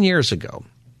not. 10 years ago,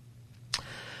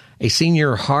 a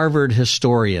senior Harvard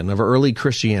historian of early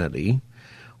Christianity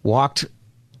walked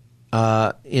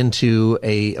into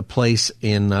a place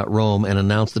in Rome and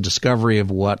announced the discovery of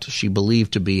what she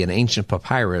believed to be an ancient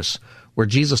papyrus where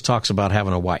Jesus talks about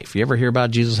having a wife. You ever hear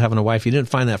about Jesus having a wife? You didn't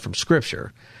find that from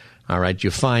Scripture. All right, you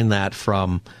find that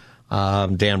from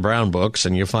Dan Brown books,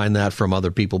 and you find that from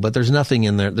other people, but there's nothing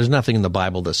in there. There's nothing in the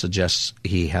Bible that suggests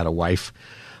he had a wife.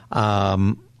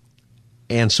 And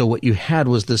so what you had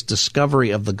was this discovery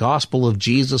of the gospel of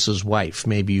Jesus' wife.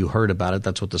 Maybe you heard about it.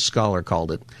 That's what the scholar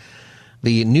called it.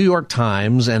 The New York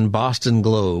Times and Boston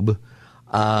Globe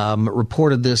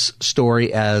reported this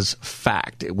story as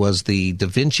fact. It was the Da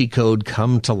Vinci Code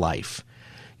come to life.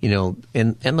 You know,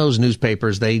 and those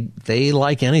newspapers, they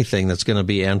like anything that's going to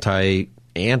be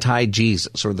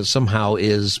anti-Jesus, or that somehow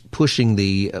is pushing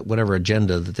the whatever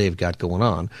agenda that they've got going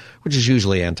on, which is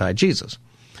usually anti-Jesus.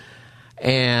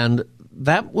 And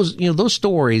that was, those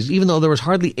stories, even though there was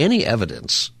hardly any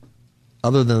evidence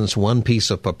other than this one piece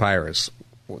of papyrus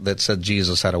that said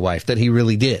Jesus had a wife, that he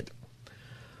really did.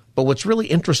 But what's really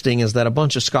interesting is that a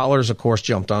bunch of scholars, of course,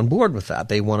 jumped on board with that.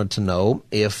 They wanted to know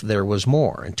if there was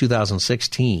more. In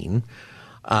 2016,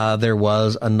 there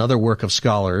was another work of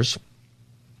scholars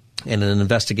in an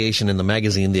investigation in the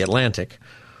magazine The Atlantic,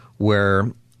 where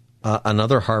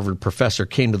another Harvard professor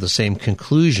came to the same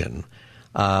conclusion,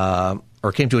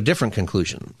 or came to a different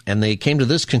conclusion. And they came to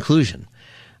this conclusion,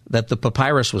 that the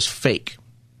papyrus was fake.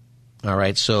 All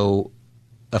right, so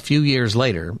a few years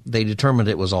later, they determined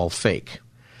it was all fake.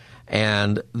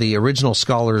 And the original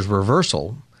scholar's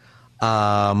reversal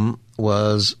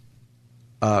was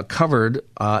covered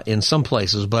in some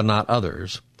places, but not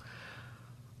others.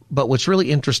 But what's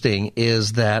really interesting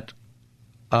is that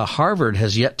Harvard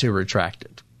has yet to retract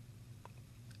it.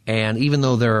 And even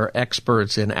though there are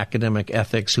experts in academic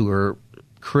ethics who are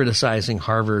criticizing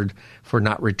Harvard for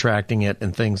not retracting it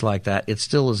and things like that, it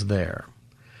still is there.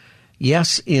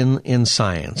 Yes, in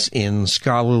science, in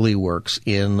scholarly works,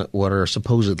 in what are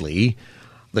supposedly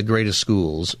the greatest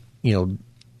schools, you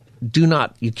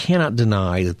cannot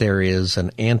deny that there is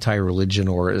an anti-religion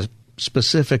or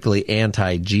specifically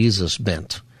anti-Jesus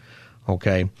bent.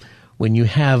 Okay? When you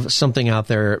have something out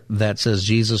there that says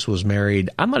Jesus was married,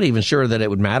 I'm not even sure that it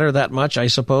would matter that much, I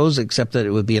suppose, except that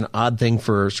it would be an odd thing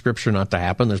for Scripture not to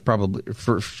happen. There's probably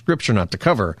for Scripture not to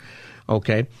cover.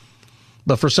 Okay?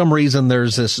 But for some reason,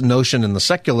 there's this notion in the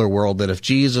secular world that if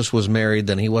Jesus was married,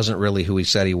 then he wasn't really who he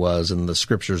said he was, and the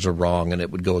Scriptures are wrong, and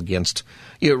it would go against,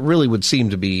 it really would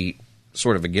seem to be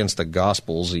sort of against the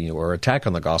Gospels, or attack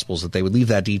on the Gospels, that they would leave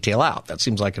that detail out. That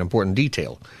seems like an important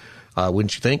detail,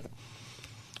 wouldn't you think?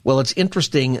 Well, it's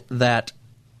interesting that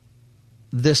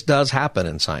this does happen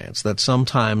in science, that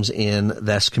sometimes in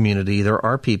this community there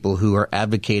are people who are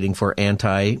advocating for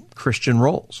anti-Christian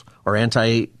roles or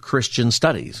anti-Christian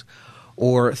studies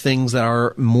or things that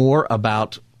are more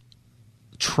about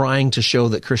trying to show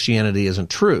that Christianity isn't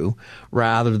true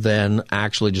rather than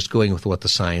actually just going with what the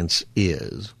science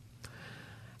is.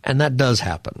 And that does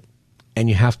happen, and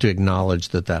you have to acknowledge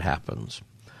that that happens.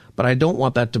 But I don't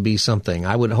want that to be something.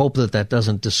 I would hope that that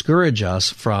doesn't discourage us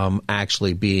from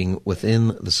actually being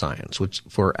within the science, which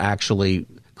for actually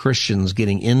Christians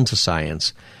getting into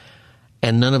science.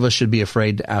 And none of us should be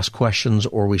afraid to ask questions,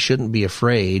 or we shouldn't be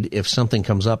afraid if something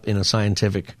comes up in a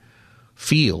scientific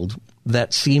field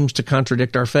that seems to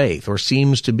contradict our faith or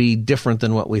seems to be different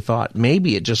than what we thought.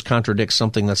 Maybe it just contradicts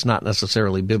something that's not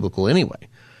necessarily biblical anyway.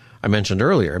 I mentioned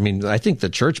earlier, I mean, I think the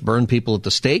church burned people at the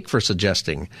stake for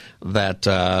suggesting that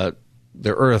the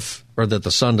earth or that the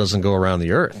sun doesn't go around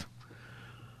the earth.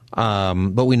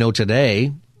 But we know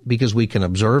today, because we can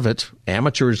observe it,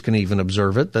 amateurs can even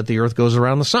observe it, that the earth goes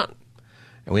around the sun.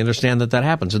 And we understand that that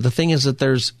happens. And the thing is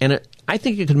that I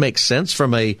think it could make sense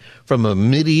from a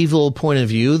medieval point of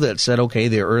view that said, okay,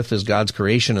 the earth is God's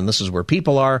creation and this is where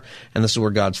people are and this is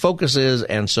where God's focus is.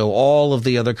 And so all of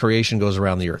the other creation goes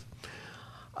around the earth.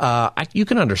 You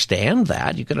can understand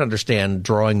that. You can understand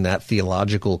drawing that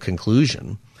theological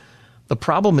conclusion. The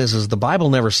problem is the Bible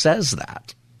never says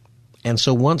that. And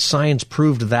so once science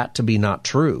proved that to be not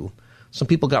true, some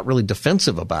people got really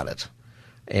defensive about it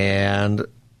and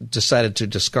decided to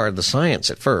discard the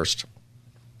science at first.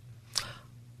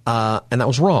 And that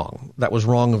was wrong. That was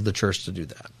wrong of the church to do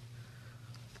that.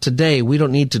 Today, we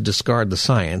don't need to discard the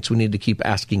science. We need to keep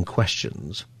asking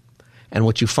questions. And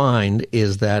what you find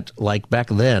is that, like back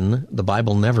then, the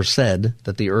Bible never said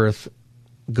that the earth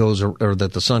goes, or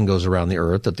that the sun goes around the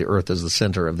earth, that the earth is the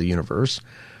center of the universe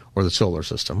or the solar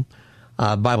system.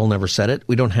 The Bible never said it.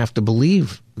 We don't have to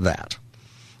believe that.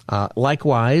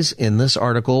 Likewise, in this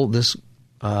article, this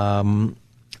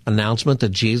announcement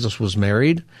that Jesus was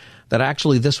married, that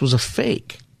actually this was a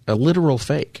fake, a literal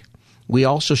fake. We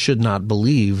also should not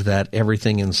believe that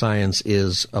everything in science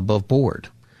is above board,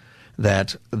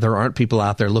 that there aren't people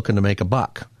out there looking to make a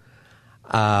buck.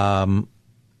 And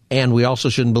we also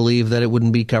shouldn't believe that it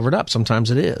wouldn't be covered up. Sometimes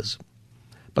it is.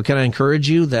 But can I encourage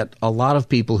you that a lot of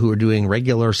people who are doing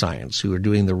regular science, who are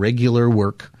doing the regular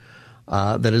work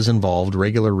that is involved,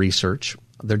 regular research,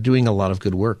 they're doing a lot of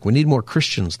good work. We need more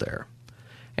Christians there.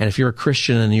 And if you're a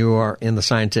Christian and you are in the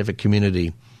scientific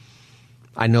community,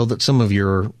 I know that some of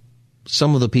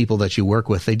the people that you work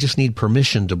with, they just need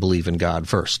permission to believe in God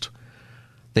first.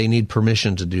 They need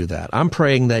permission to do that. I'm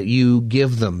praying that you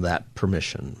give them that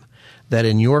permission, that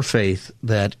in your faith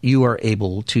that you are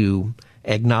able to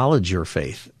acknowledge your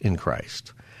faith in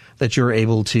Christ, that you're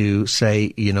able to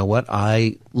say, you know what,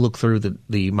 I look through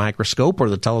the microscope or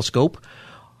the telescope,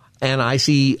 and I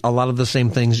see a lot of the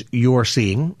same things you're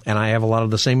seeing, and I have a lot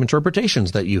of the same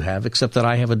interpretations that you have, except that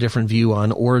I have a different view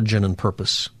on origin and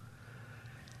purpose.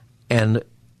 And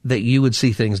that you would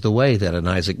see things the way that an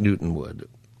Isaac Newton would,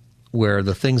 where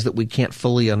the things that we can't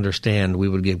fully understand, we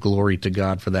would give glory to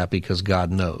God for that because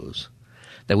God knows.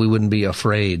 That we wouldn't be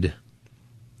afraid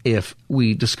if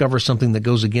we discover something that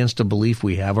goes against a belief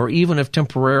we have, or even if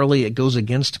temporarily it goes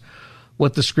against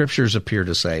what the Scriptures appear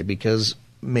to say, because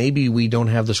maybe we don't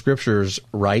have the Scriptures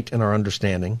right in our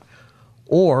understanding,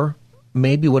 or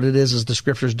maybe what it is the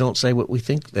Scriptures don't say what we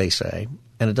think they say,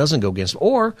 and it doesn't go against,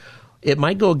 or it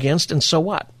might go against, and so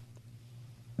what?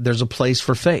 There's a place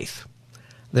for faith.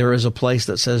 There is a place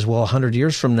that says, well, 100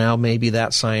 years from now, maybe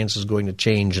that science is going to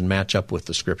change and match up with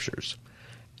the Scriptures,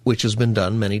 which has been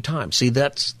done many times. See,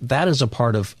 that is a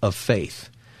part of faith,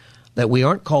 that we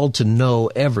aren't called to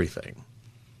know everything.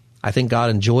 I think God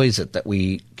enjoys it that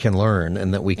we can learn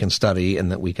and that we can study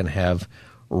and that we can have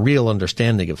real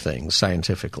understanding of things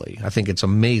scientifically. I think it's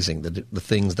amazing that the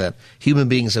things that human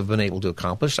beings have been able to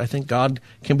accomplish. I think God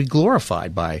can be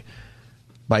glorified by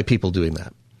people doing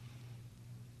that.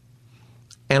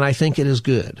 And I think it is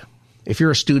good. If you're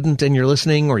a student and you're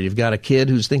listening, or you've got a kid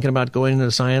who's thinking about going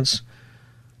into science,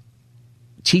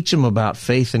 teach them about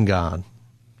faith in God.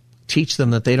 Teach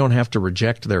them that they don't have to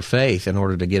reject their faith in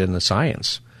order to get into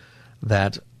science,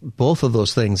 that both of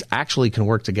those things actually can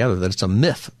work together, that it's a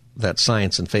myth that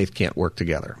science and faith can't work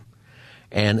together.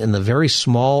 And in the very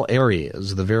small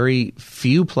areas, the very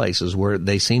few places where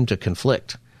they seem to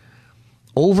conflict,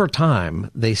 over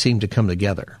time, they seem to come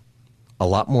together a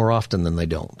lot more often than they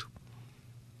don't.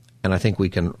 And I think we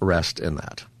can rest in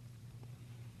that.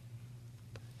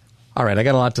 All right, I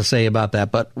got a lot to say about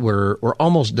that, but we're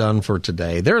almost done for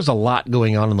today. There's a lot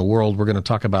going on in the world. We're going to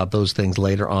talk about those things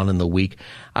later on in the week.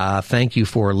 Thank you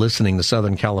for listening to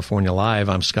Southern California Live.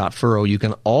 I'm Scott Furrow. You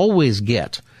can always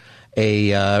get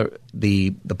the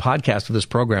podcast of this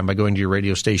program by going to your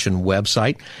radio station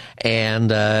website,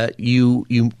 and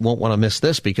you won't want to miss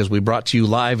this because we brought to you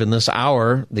live in this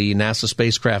hour the NASA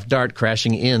spacecraft DART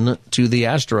crashing into the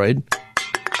asteroid.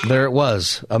 There it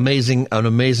was. An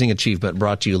amazing achievement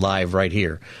brought to you live right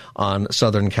here on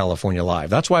Southern California Live.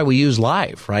 That's why we use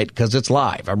live, right? Because it's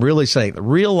live. I'm really saying the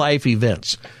real life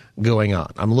events going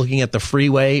on. I'm looking at the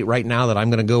freeway right now that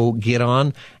I'm going to go get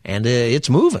on, and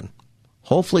it's moving.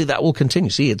 Hopefully that will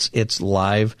continue. See, it's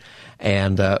live,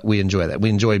 and we enjoy that. We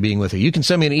enjoy being with you. You can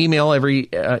send me an email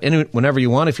whenever you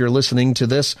want if you're listening to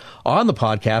this on the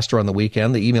podcast or on the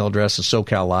weekend. The email address is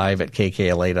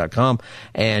socallive@kkla.com,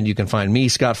 and you can find me,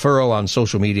 Scott Furrow, on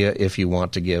social media if you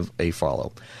want to give a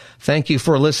follow. Thank you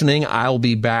for listening. I'll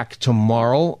be back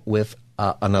tomorrow with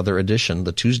another edition,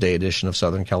 the Tuesday edition of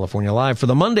Southern California Live. For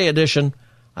the Monday edition,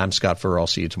 I'm Scott Furrow. I'll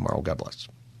see you tomorrow. God bless.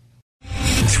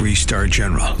 3-star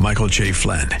General Michael J.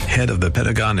 Flynn, head of the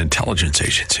Pentagon Intelligence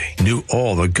Agency, knew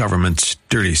all the government's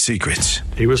dirty secrets.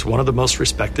 He was one of the most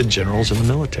respected generals in the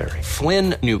military.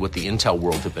 Flynn knew what the intel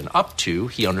world had been up to.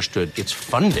 He understood its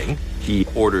funding. He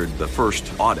ordered the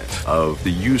first audit of the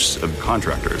use of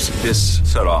contractors. This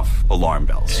set off alarm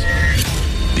bells.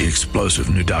 The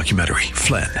explosive new documentary,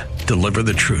 Flynn, Deliver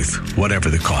the Truth, Whatever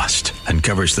the Cost,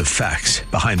 uncovers the facts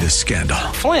behind this scandal.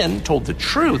 Flynn told the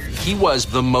truth. He was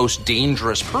the most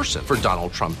dangerous person for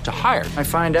Donald Trump to hire. I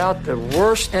find out the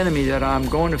worst enemy that I'm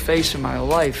going to face in my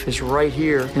life is right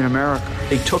here in America.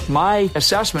 They took my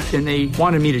assessment and they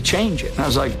wanted me to change it. And I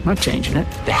was like, I'm not changing it.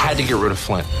 They had to get rid of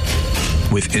Flynn.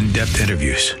 With in-depth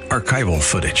interviews, archival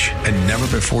footage, and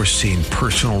never-before-seen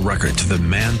personal records of the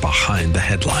man behind the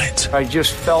headlines. I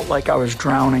just felt like I was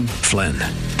drowning. Flynn,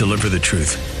 Deliver the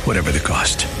Truth, Whatever the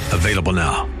Cost. Available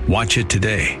now. Watch it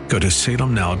today. Go to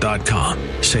salemnow.com.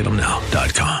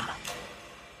 salemnow.com.